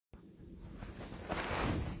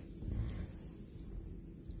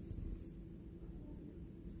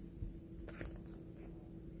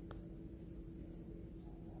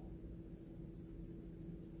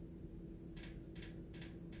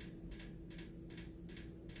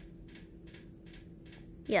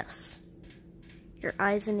Yes, your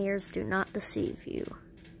eyes and ears do not deceive you.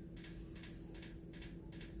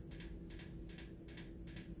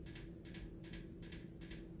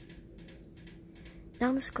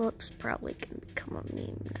 Now this clip's probably gonna become a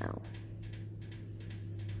meme now.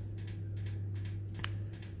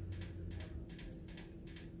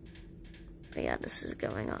 But yeah, this is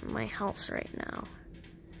going on in my house right now.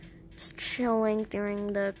 Just chilling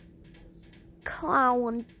during the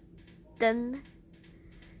clown den.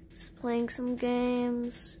 Just playing some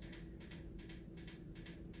games.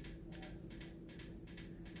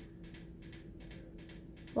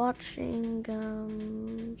 Watching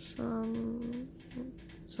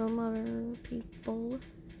some other people.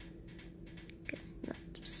 Okay, that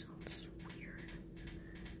just sounds weird.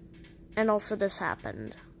 And also this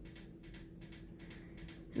happened.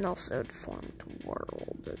 And also Deformed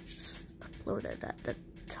World. It just uploaded at the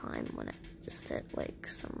time when it just hit like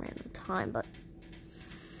some random time, but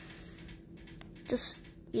just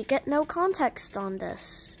you get no context on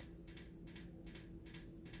this.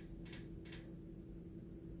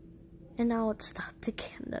 And now it stopped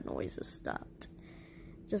again, the noise has stopped.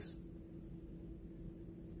 Just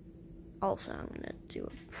also I'm gonna do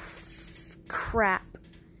a crap.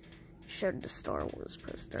 Showed the Star Wars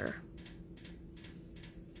poster.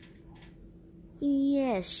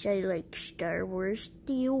 Yes, I like Star Wars,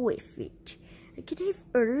 deal with it. I could have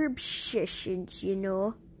other obsessions, you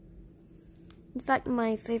know. In fact,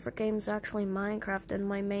 my favorite game is actually Minecraft, and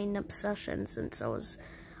my main obsession since I was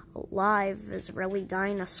alive is really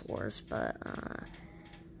dinosaurs, but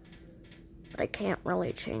I can't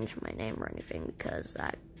really change my name or anything because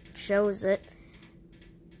that shows it.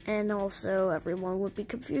 And also, everyone would be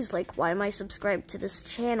confused, like, why am I subscribed to this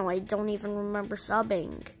channel? I don't even remember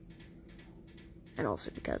subbing. And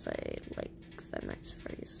also because I like Five Nights at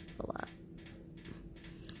Freddy's a lot.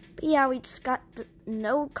 But yeah, we just got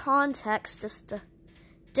no context, just a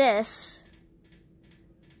diss.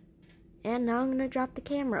 And now I'm gonna drop the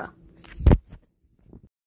camera.